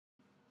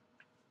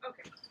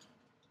Okay,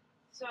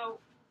 so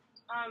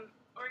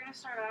we're going to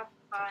start off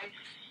by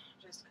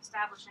just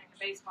establishing a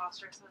base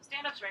posture. So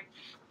stand up straight,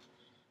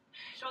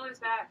 shoulders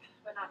back,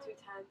 but not too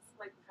tense,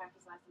 like we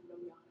practiced last time.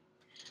 No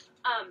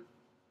yawning.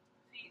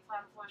 Feet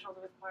flat on the floor,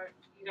 shoulder width apart.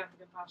 You got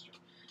the good posture.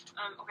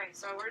 Okay,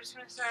 so we're just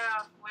going to start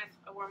off with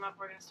a warm up.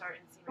 We're going to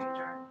start in C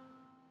major.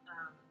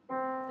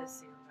 This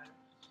C better.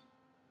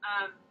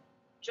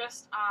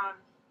 Just on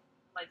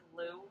like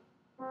Lou.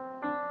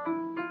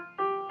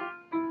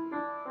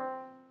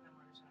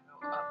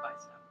 Up by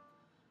step.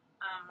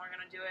 We're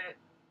gonna do it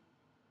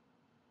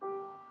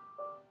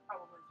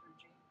probably through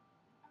G.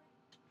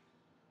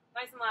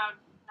 Nice and loud,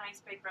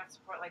 nice big breath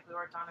support like we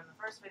worked on in the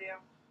first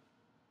video.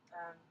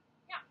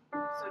 Yeah,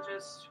 so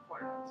just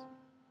quarter notes.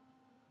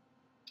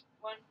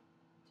 1,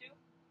 2,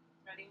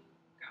 ready,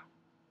 go.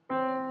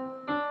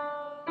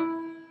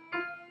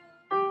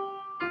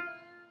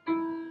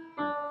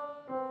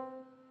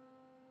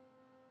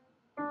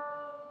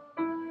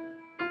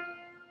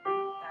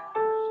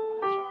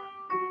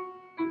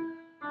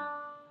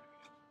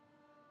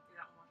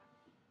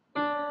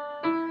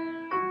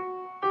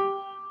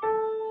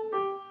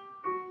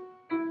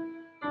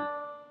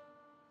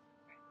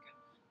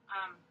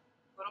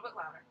 A little bit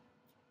louder.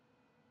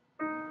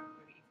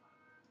 Maybe E flat.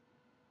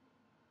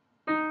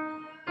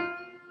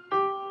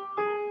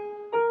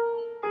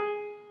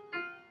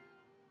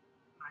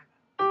 My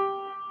bad.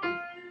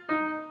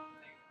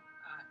 There you go.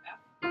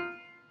 F.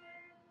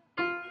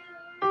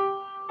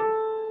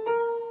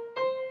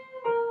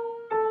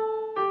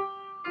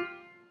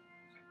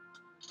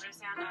 We're gonna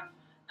stay on F.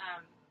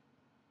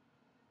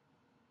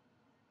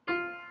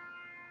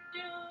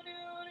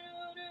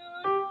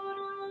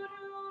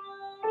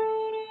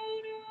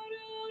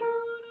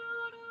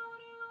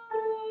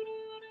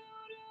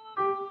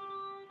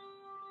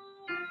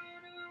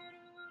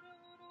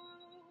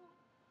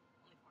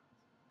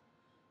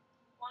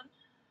 One,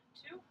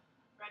 two,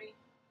 ready,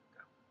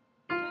 go.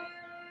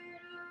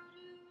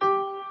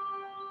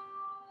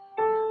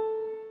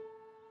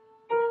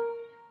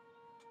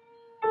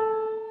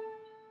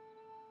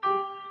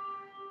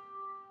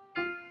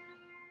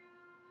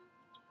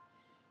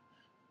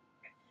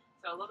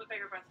 So a little bit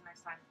bigger breath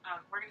next time.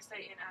 We're going to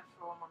stay in F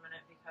for 1 more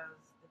minute because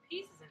the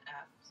piece is in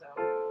F. So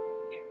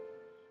here,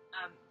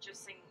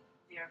 just sing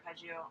the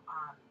arpeggio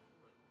on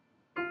Lou.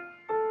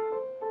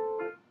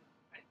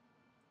 Right?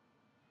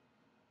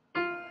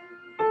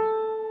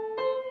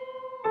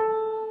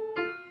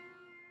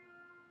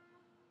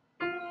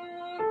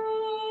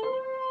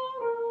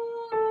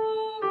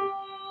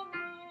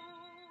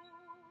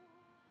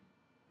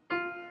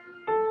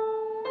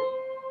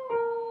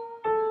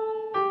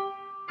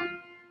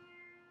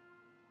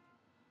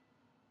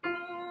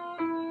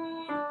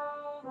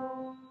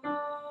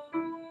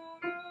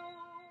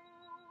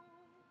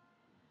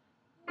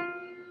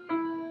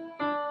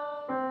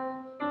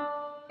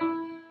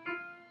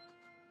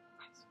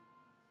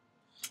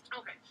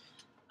 Okay,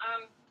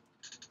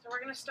 so we're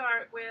going to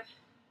start with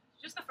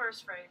just the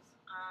first phrase.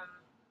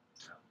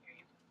 So here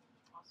you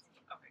can also,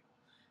 okay,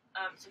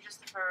 cool. So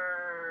just the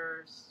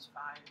first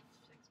 5,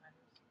 6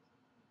 measures.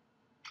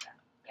 Yeah.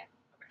 Okay.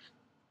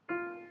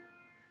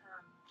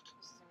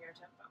 This is in your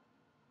tempo.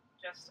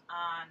 Just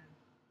on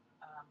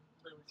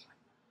Lou is fine.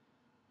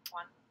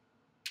 1,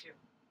 2,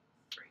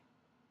 3.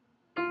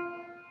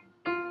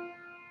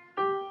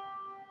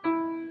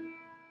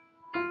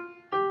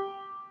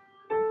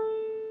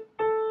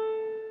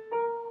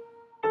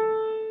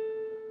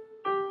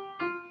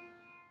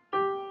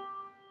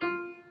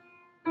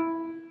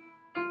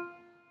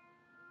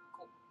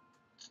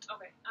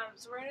 Okay,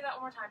 so we're gonna do that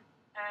one more time,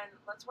 and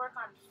let's work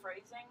on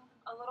phrasing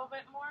a little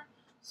bit more.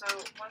 So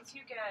once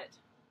you get,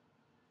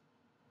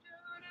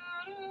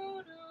 you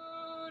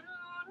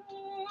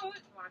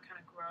want to kind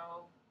of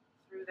grow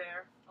through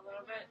there a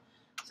little bit,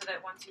 so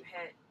that once you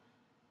hit,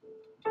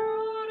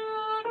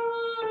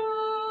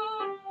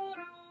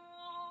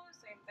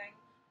 same thing,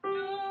 so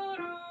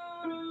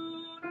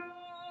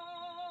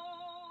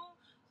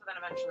then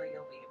eventually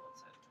you'll be able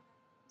to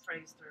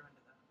phrase through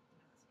into the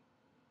scene.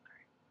 All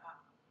right.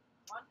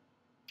 1,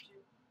 2,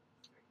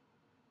 3.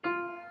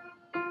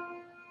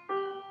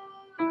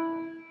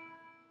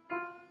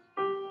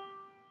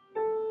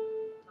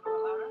 A little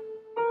bit louder.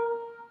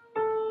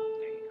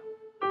 There you go.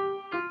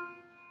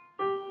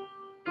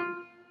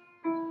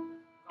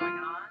 Going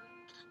on.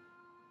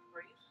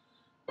 Breathe.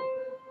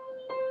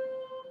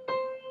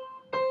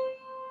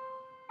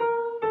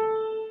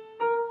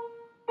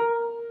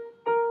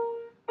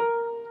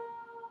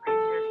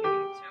 Breathe here if you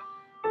need to.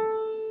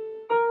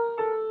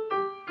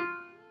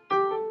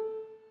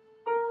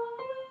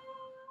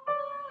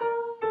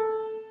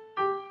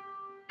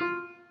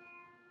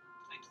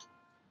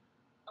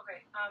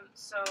 Okay,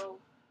 so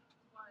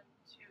 1,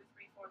 2,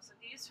 3, 4. So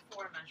these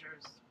 4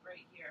 measures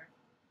right here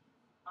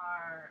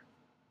are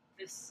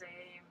the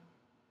same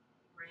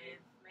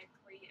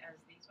rhythmically as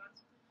these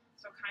ones.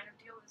 So kind of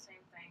deal with the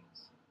same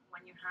things.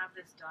 When you have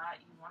this dot,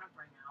 you want to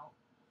bring out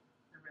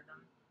the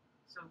rhythm.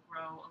 So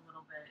grow a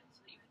little bit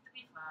so that you hit the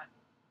B flat.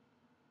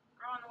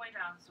 Grow on the way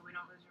down so we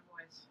don't lose your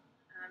voice.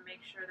 And then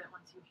make sure that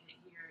once you hit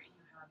here,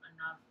 you have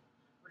enough,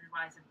 which is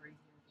why I said breathe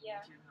here,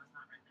 Yeah. too, even though it's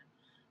not written in,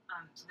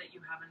 so that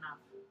you have enough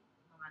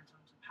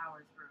momentum to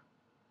power through.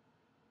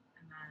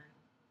 And then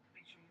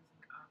make sure you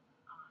think up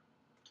on,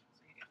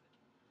 so you get it.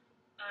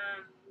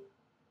 So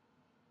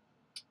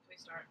we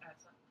start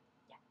at 7.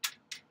 Yeah.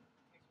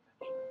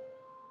 Okay.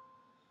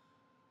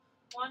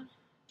 1,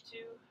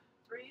 2,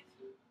 breathe.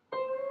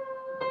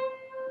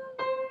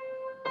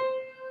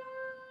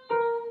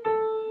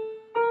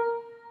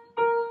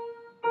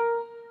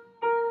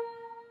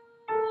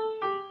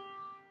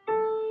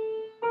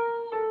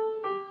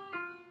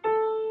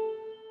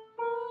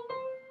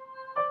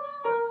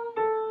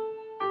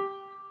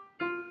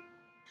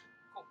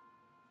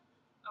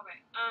 Okay,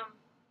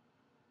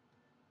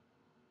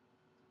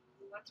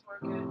 let's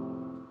work it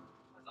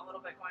with a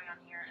little bit going on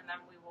here, and then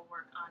we will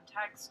work on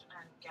text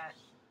and get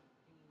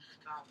the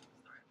vowels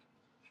through.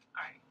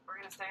 Alright, we're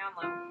going to stay on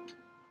low.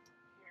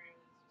 Here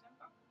is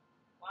tempo.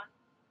 1,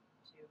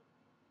 2,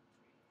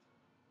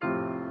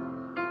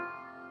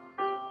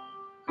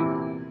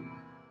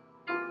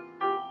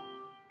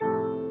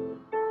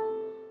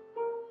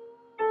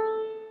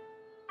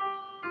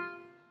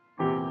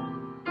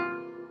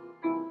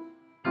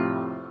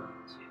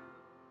 2,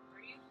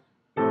 breathe.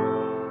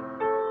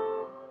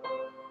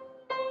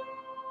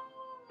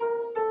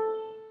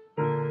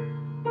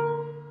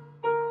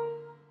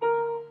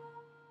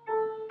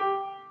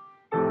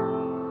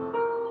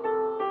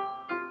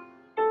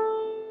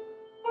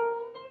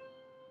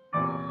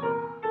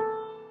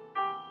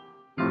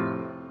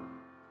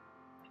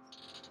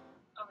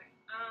 Okay,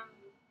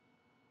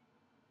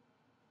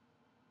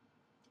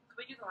 could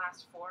we do the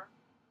last 4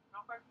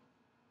 real quick?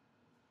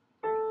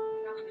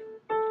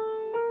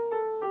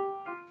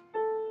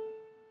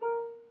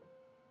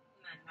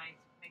 And then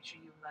make sure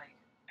you like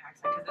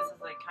accent, because this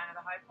is like kind of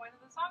the high point of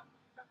the song.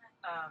 Okay.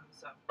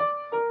 So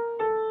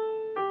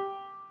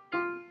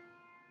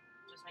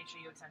just make sure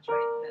you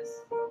accentuate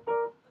this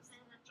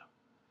jump.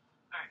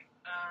 Alright,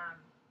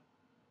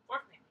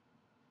 4th name.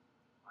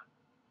 1,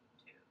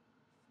 2,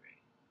 3.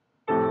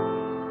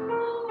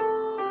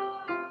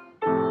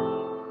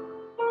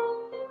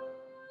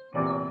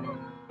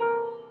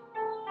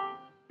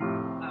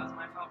 That was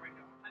my fault right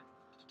there.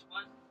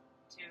 1,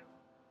 2,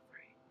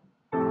 3.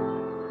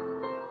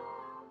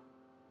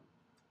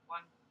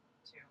 1,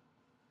 2,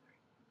 3.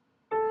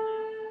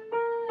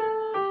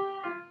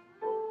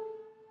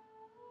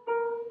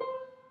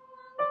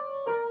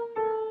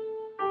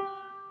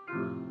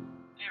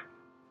 There we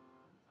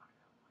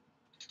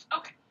go.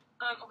 Okay.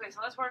 Okay, so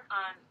let's work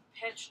on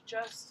pitch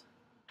just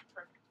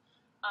perfect.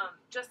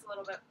 Just a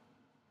little bit.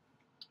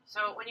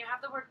 So when you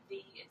have the word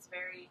the, it's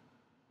very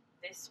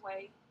this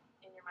way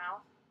in your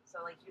mouth.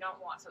 So like you don't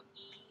want, so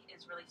E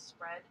is really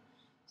spread.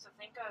 So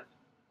think of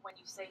when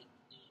you say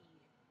E,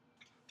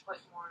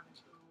 put more of an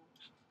ooh.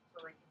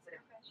 So like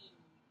instead of E,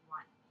 you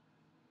want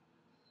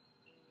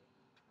E,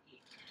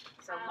 E.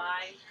 So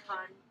my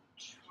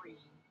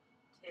country,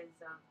 tis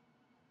of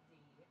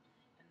thee,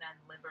 and then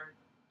liberty.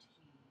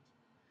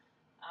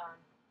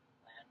 Land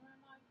where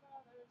my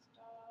fathers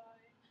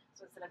died.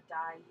 So instead of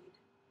died,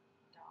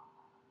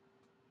 died.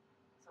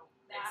 So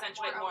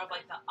accentuate more of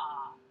like the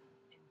ah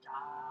and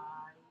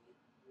died.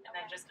 And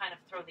then just kind of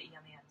throw the E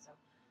on the end. So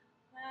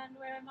land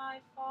where my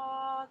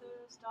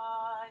fathers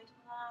died,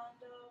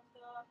 land of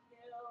the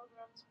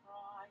pilgrim's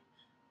pride,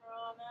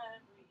 from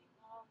every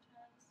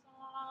mountain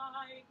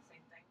side.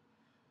 Same thing.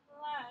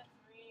 Let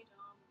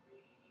freedom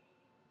ring.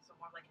 So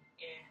more like an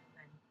I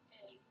than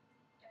A.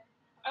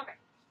 Okay.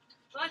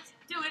 So let's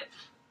do it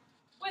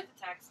with the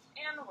text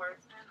and the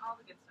words and all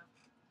the good stuff.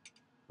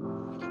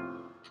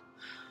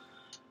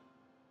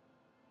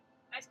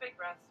 Nice big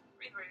breaths.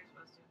 Breathe where you're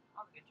supposed to.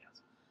 All the good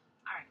jazz.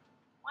 Alright.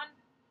 1,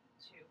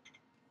 2, 3.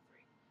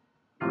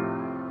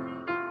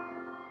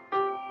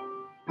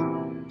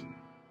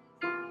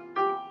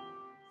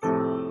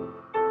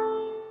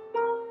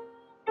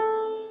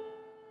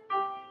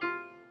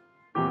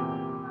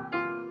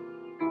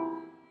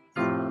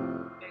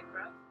 Big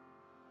breath.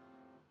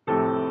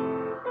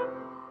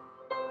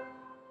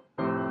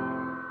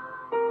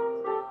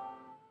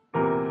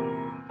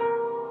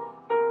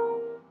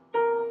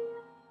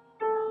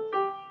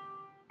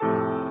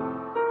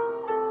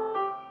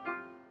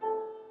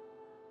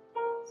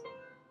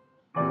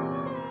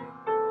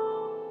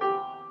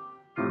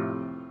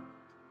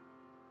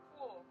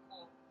 Cool.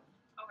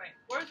 Okay,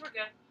 words were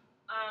good.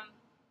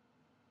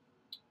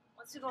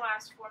 Let's do the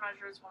last 4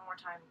 measures one more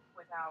time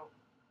without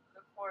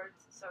the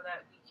chords so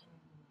that we can,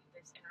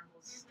 this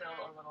interval's still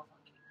a little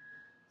funky.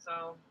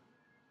 So,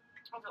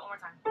 I'll do it one more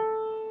time.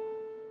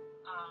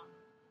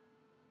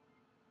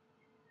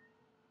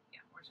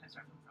 Yeah, we're just gonna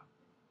start from the front.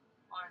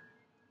 1,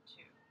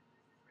 2,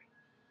 3.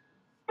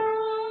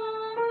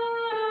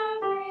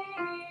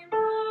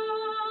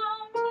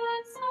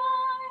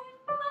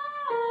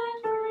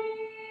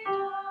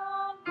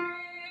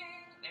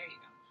 There you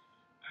go.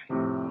 Alright,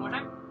 one more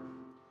time.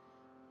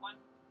 1,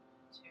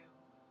 2,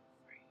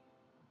 3.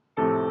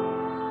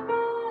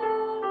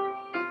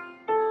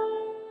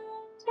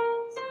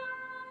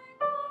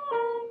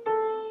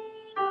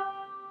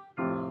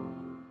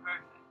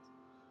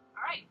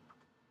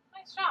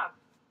 Nice job.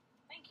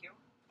 Thank you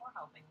for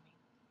helping me.